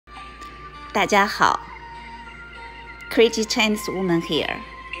大家好 Crazy Chinese woman here.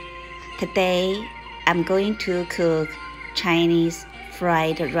 Today, I'm going to cook Chinese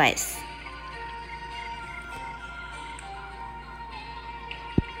fried rice.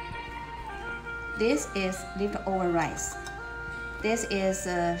 This is leftover rice. This is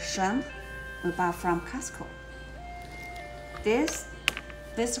shrimp we bought from Costco. This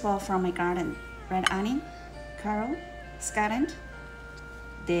vegetable from my garden, red onion, carrot, scallion.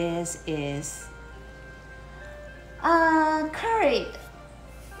 This is curried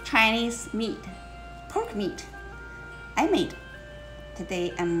Chinese meat, pork meat. I made.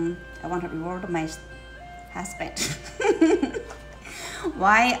 Today I want to reward my husband.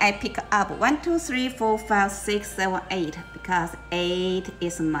 Why I pick up 1, 2, 3, 4, 5, 6, 7, 8? Because 8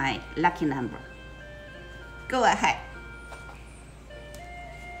 is my lucky number. Go ahead.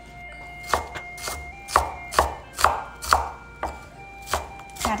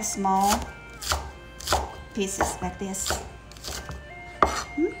 Cut small pieces like this.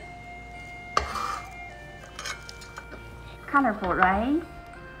 Colorful, right?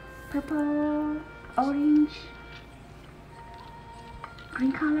 Purple, orange,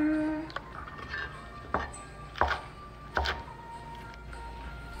 green color.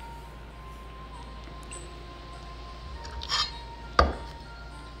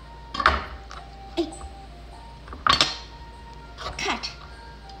 Hey. Cut.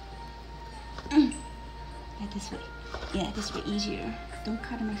 Like this way. Yeah, this way easier. Don't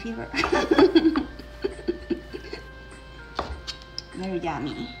cut my finger. Very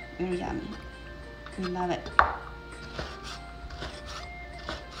yummy, very yummy. We love it.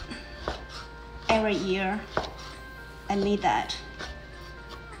 Every year I need that,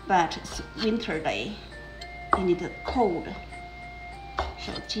 but it's winter day. I need it cold.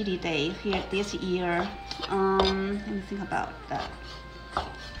 So chilly day here this year. Let me think about that.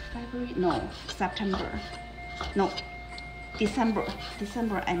 February? No, September. No, December.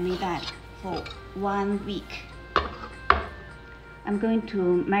 December I need that for 1 week. I'm going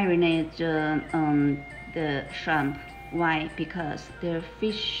to marinate the shrimp. Why? Because they're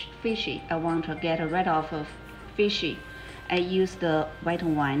fishy. I want to get rid of fishy. I use the white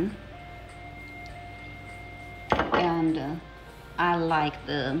wine, and I like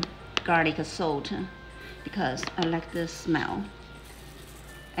the garlic salt because I like the smell.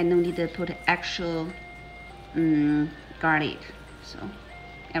 I don't need to put actual garlic. So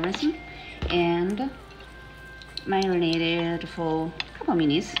everything and marinated for a couple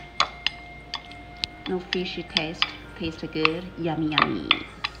minutes. No fishy taste. Tastes good. Yummy, yummy.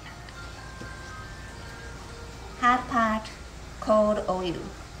 Half pot cold oil.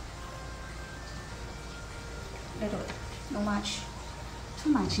 Little bit, not much.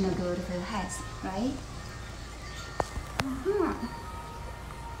 Too much no good for the health, right?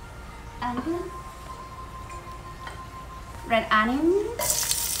 And red onion.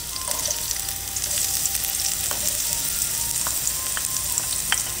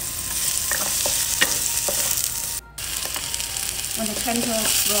 When they turn to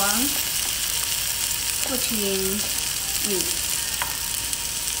brown, put in meat.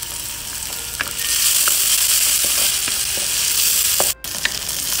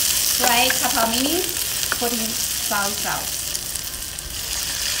 Fry a couple of minutes, put in soy sauce.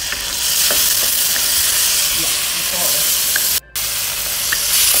 Yeah,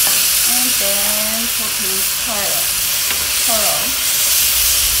 and then put in coral.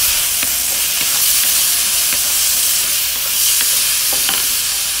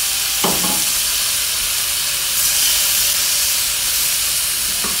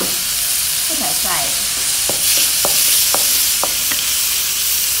 Aside.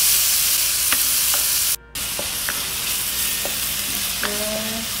 Stir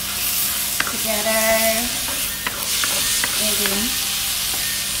together and then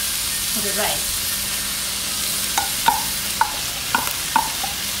put the rice.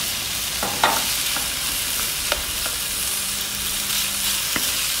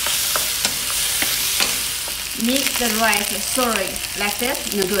 Mix the rice thoroughly like this,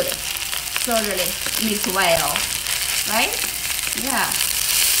 no good. Thoroughly mix well, right? Yeah.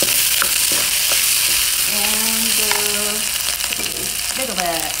 And little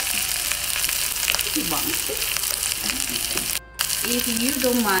bit. If you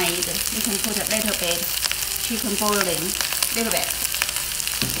don't mind, you can put a little bit chicken boiling, little bit,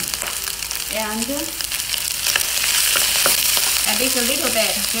 and at least a little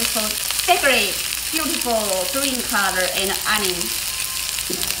bit just for decorate beautiful green color and onion.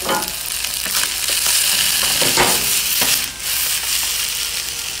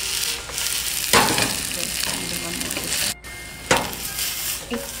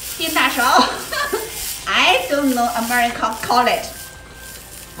 冰大勺，I don't know American call it.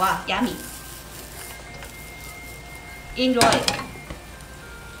 Wow, yummy. Enjoy.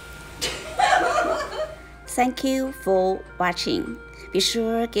 Thank you for watching. Be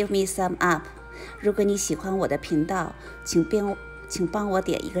sure give me some up. 如果你喜欢我的频道，请帮我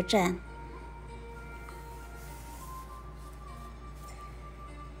点一个赞。